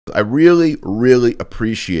I really, really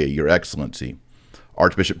appreciate Your Excellency,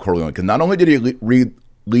 Archbishop Cordileone, because not only did he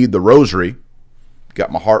lead the rosary,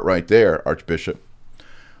 got my heart right there, Archbishop,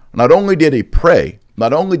 not only did he pray,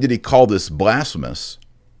 not only did he call this blasphemous,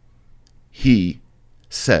 he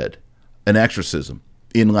said an exorcism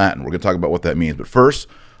in Latin. We're going to talk about what that means. But first,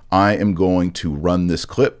 I am going to run this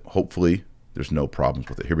clip. Hopefully, there's no problems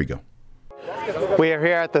with it. Here we go. We are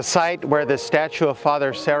here at the site where the statue of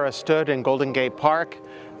Father Serra stood in Golden Gate Park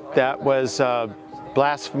that was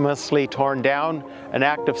blasphemously torn down. An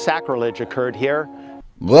act of sacrilege occurred here.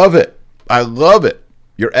 Love it. I love it.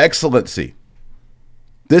 Your Excellency.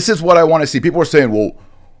 This is what I want to see. People are saying, well,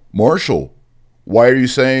 Marshall, why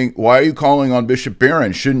are you calling on Bishop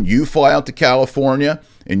Barron? Shouldn't you fly out to California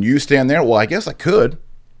and you stand there? Well, I guess I could,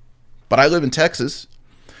 but I live in Texas.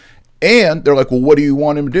 And they're like, well, what do you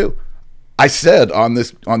want him to do? I said on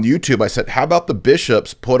YouTube, I said, how about the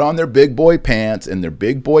bishops put on their big boy pants and their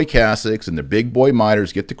big boy cassocks and their big boy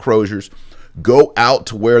miters, get the croziers, go out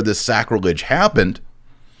to where this sacrilege happened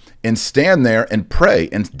and stand there and pray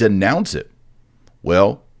and denounce it.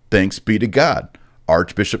 Well, thanks be to God.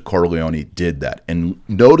 Archbishop Cordileone did that. And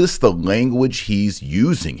notice the language he's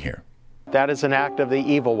using here. That is an act of the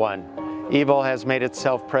evil one. Evil has made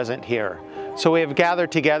itself present here. So we have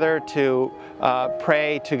gathered together to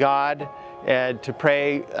pray to God and to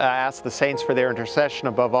pray, ask the saints for their intercession,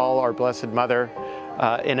 above all our Blessed Mother,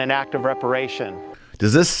 in an act of reparation.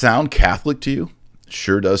 Does this sound Catholic to you? It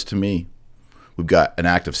sure does to me. We've got an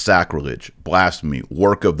act of sacrilege, blasphemy,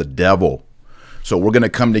 work of the devil. So we're going to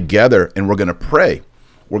come together and we're going to pray.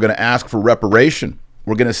 We're going to ask for reparation.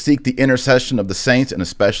 We're going to seek the intercession of the saints and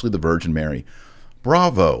especially the Virgin Mary.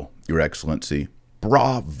 Bravo, Your Excellency.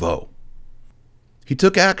 Bravo. He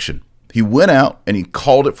took action. He went out and he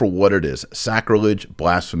called it for what it is. Sacrilege,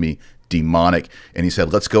 blasphemy, demonic. And he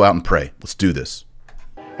said, let's go out and pray. Let's do this.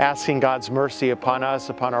 Asking God's mercy upon us,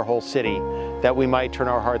 upon our whole city, that we might turn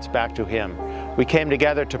our hearts back to Him. We came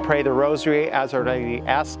together to pray the Rosary as Our Lady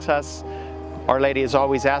asks us. Our Lady is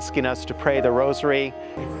always asking us to pray the Rosary.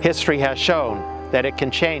 History has shown that it can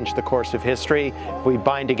change the course of history if we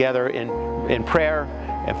bind together in prayer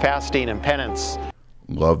and fasting and penance.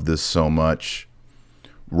 Love this so much.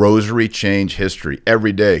 Rosary change history.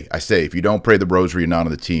 Every day I say, if you don't pray the Rosary, you're not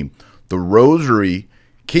on the team. The Rosary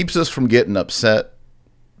keeps us from getting upset,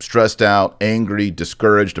 stressed out, angry,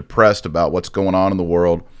 discouraged, depressed about what's going on in the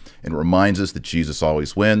world, and reminds us that Jesus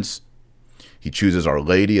always wins. He chooses Our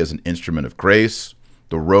Lady as an instrument of grace.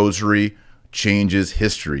 The Rosary changes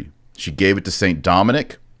history. She gave it to St.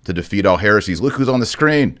 Dominic to defeat all heresies. Look who's on the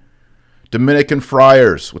screen. Dominican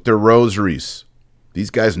friars with their rosaries.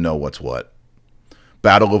 These guys know what's what.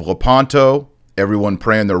 Battle of Lepanto, everyone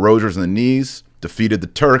praying their rosaries on the knees, defeated the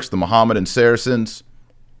Turks, the Mohammedan Saracens,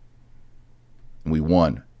 and we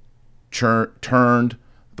won. Turned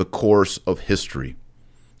the course of history.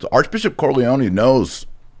 So Archbishop Cordileone knows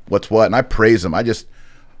what's what, and I praise him.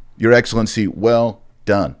 Your Excellency, well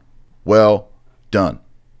done. Well done.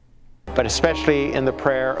 But especially in the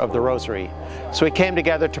prayer of the Rosary. So we came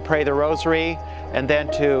together to pray the Rosary and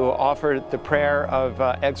then to offer the prayer of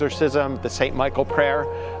exorcism, the St. Michael prayer,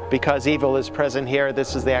 because evil is present here.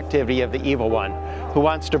 This is the activity of the evil one who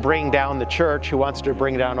wants to bring down the church, who wants to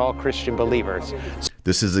bring down all Christian believers.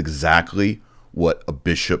 This is exactly what a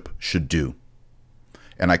bishop should do.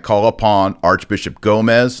 And I call upon Archbishop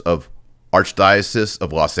Gomez of Archdiocese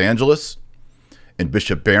of Los Angeles and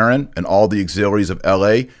Bishop Barron and all the auxiliaries of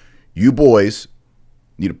LA. You boys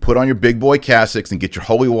need to put on your big boy cassocks and get your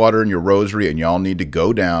holy water and your rosary, and y'all need to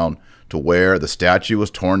go down to where the statue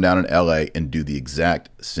was torn down in LA and do the exact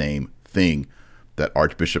same thing that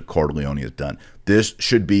Archbishop Cordileone has done. This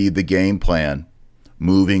should be the game plan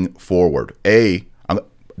moving forward. At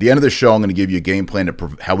the end of the show, I'm going to give you a game plan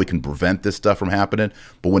to how we can prevent this stuff from happening.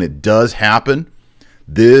 But when it does happen,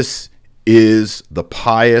 this is the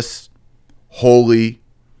pious, holy,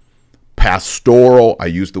 pastoral, I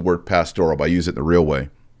use the word pastoral, but I use it the real way,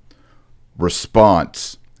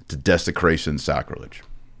 response to desecration and sacrilege.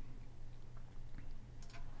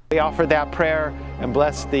 We offer that prayer and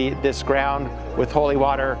bless this ground with holy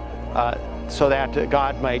water so that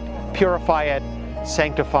God might purify it,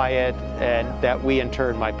 sanctify it, and that we in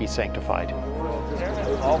turn might be sanctified.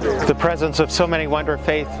 The presence of so many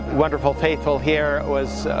wonderful faithful here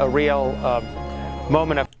was a real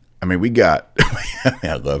moment of... I mean, we got,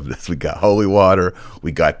 I love this. We got holy water.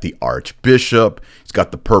 We got the Archbishop. He's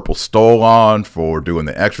got the purple stole on for doing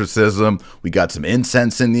the exorcism. We got some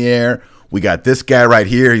incense in the air. We got this guy right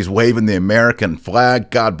here. He's waving the American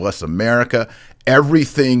flag. God bless America.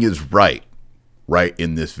 Everything is right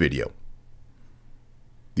in this video.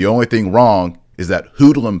 The only thing wrong is that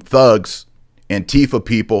hoodlum thugs, Antifa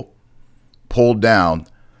people, pulled down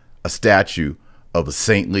a statue of a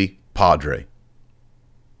saintly padre,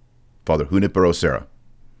 Father Junipero Serra.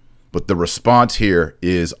 But the response here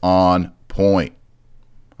is on point.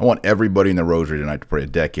 I want everybody in the Rosary tonight to pray a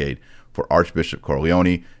decade for Archbishop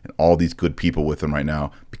Cordileone and all these good people with him right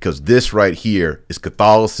now, because this right here is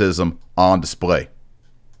Catholicism on display.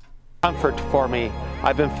 Comfort for me.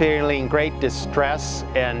 I've been feeling great distress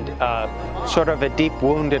and sort of a deep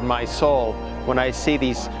wound in my soul when I see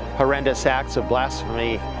these horrendous acts of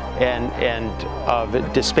blasphemy and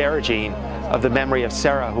of disparaging of the memory of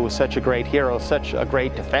Serra, who was such a great hero, such a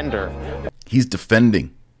great defender. He's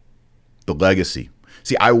defending the legacy.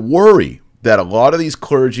 See, I worry that a lot of these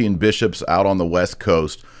clergy and bishops out on the West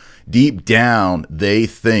Coast, deep down, they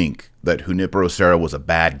think that Junipero Serra was a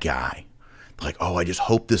bad guy. Like, oh, I just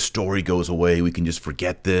hope this story goes away. We can just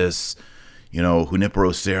forget this. You know,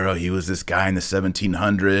 Junipero Serra, he was this guy in the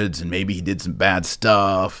 1700s, and maybe he did some bad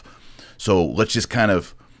stuff. So let's just kind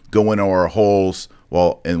of go into our holes.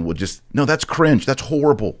 Well, and we'll just, no, that's cringe. That's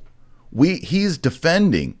horrible. He's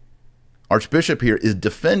defending, Archbishop here is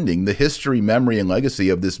defending the history, memory, and legacy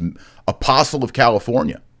of this apostle of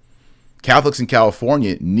California. Catholics in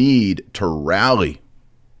California need to rally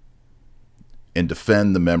and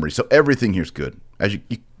defend the memory. So everything here's good.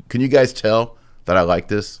 Can you guys tell that I like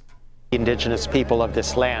this? Indigenous people of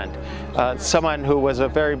this land. Someone who was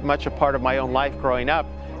very much a part of my own life growing up.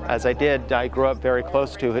 As I grew up very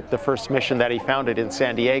close to the first mission that he founded in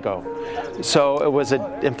San Diego. So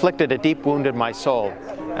it inflicted a deep wound in my soul,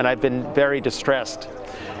 and I've been very distressed.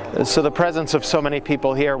 So the presence of so many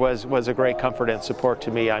people here was a great comfort and support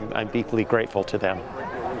to me. I'm deeply grateful to them.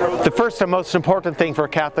 The first and most important thing for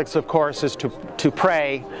Catholics, of course, is to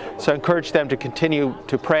pray. So I encourage them to continue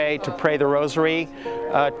to pray the Rosary.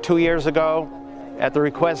 2 years ago, at the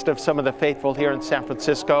request of some of the faithful here in San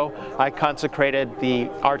Francisco, I consecrated the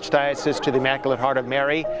Archdiocese to the Immaculate Heart of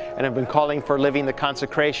Mary, and have been calling for living the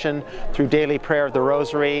consecration through daily prayer of the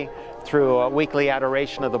Rosary, through a weekly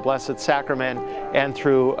adoration of the Blessed Sacrament, and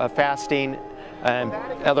through fasting and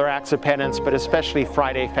other acts of penance, but especially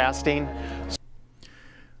Friday fasting.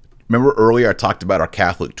 Remember earlier I talked about our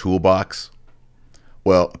Catholic toolbox?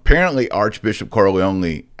 Well, apparently Archbishop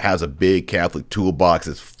Cordileone has a big Catholic toolbox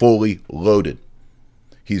that's fully loaded.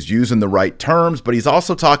 He's using the right terms, but he's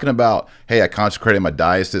also talking about, hey, I consecrated my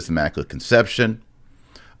diocese, Immaculate Conception.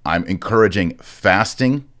 I'm encouraging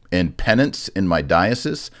fasting and penance in my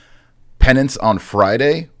diocese. Penance on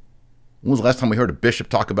Friday. When was the last time we heard a bishop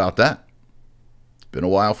talk about that? It's been a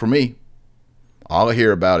while for me. All I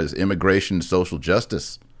hear about is immigration and social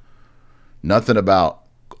justice. Nothing about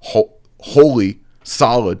holy,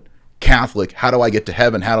 solid, Catholic, how do I get to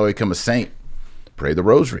heaven? How do I become a saint? Pray the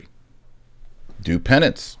Rosary. Do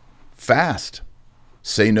penance, fast,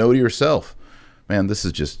 say no to yourself. Man, this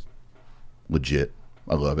is just legit.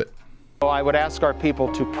 I love it. I would ask our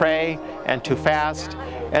people to pray and to fast,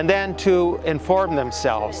 and then to inform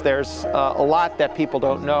themselves. There's a lot that people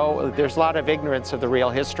don't know. There's a lot of ignorance of the real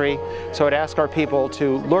history. So I'd ask our people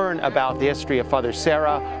to learn about the history of Father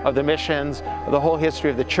Serra, of the missions, of the whole history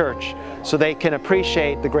of the Church, so they can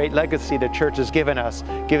appreciate the great legacy the Church has given us,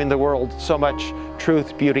 giving the world so much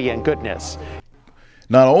truth, beauty, and goodness.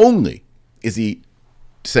 Not only is he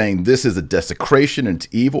saying this is a desecration and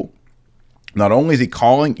it's evil, not only is he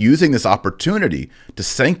using this opportunity to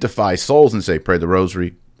sanctify souls and say, pray the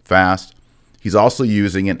Rosary, fast, he's also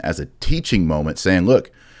using it as a teaching moment, saying,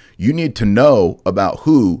 look, you need to know about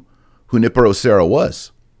who Junipero Serra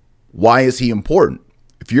was. Why is he important?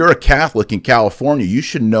 If you're a Catholic in California, you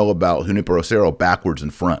should know about Junipero Serra backwards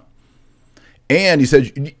and front. And he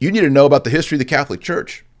said, you need to know about the history of the Catholic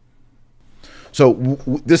Church. So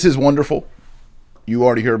this is wonderful. You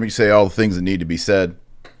already heard me say all the things that need to be said.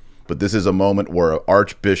 But this is a moment where an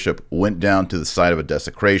archbishop went down to the site of a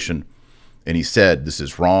desecration and he said, this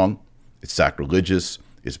is wrong, it's sacrilegious,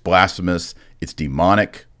 it's blasphemous, it's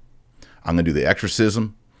demonic. I'm going to do the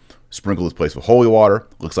exorcism, sprinkle this place with holy water.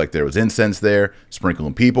 Looks like there was incense there,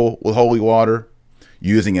 sprinkling people with holy water,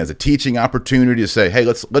 using it as a teaching opportunity to say, hey,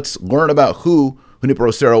 let's learn about who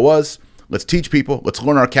Junipero Serra was. Let's teach people. Let's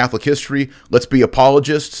learn our Catholic history. Let's be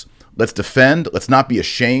apologists. Let's defend. Let's not be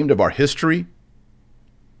ashamed of our history.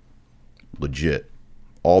 Legit,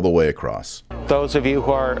 all the way across. Those of you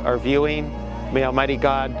who are viewing, may Almighty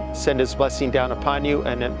God send His blessing down upon you,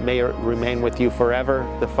 and it may remain with you forever,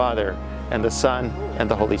 the Father, and the Son, and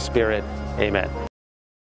the Holy Spirit. Amen.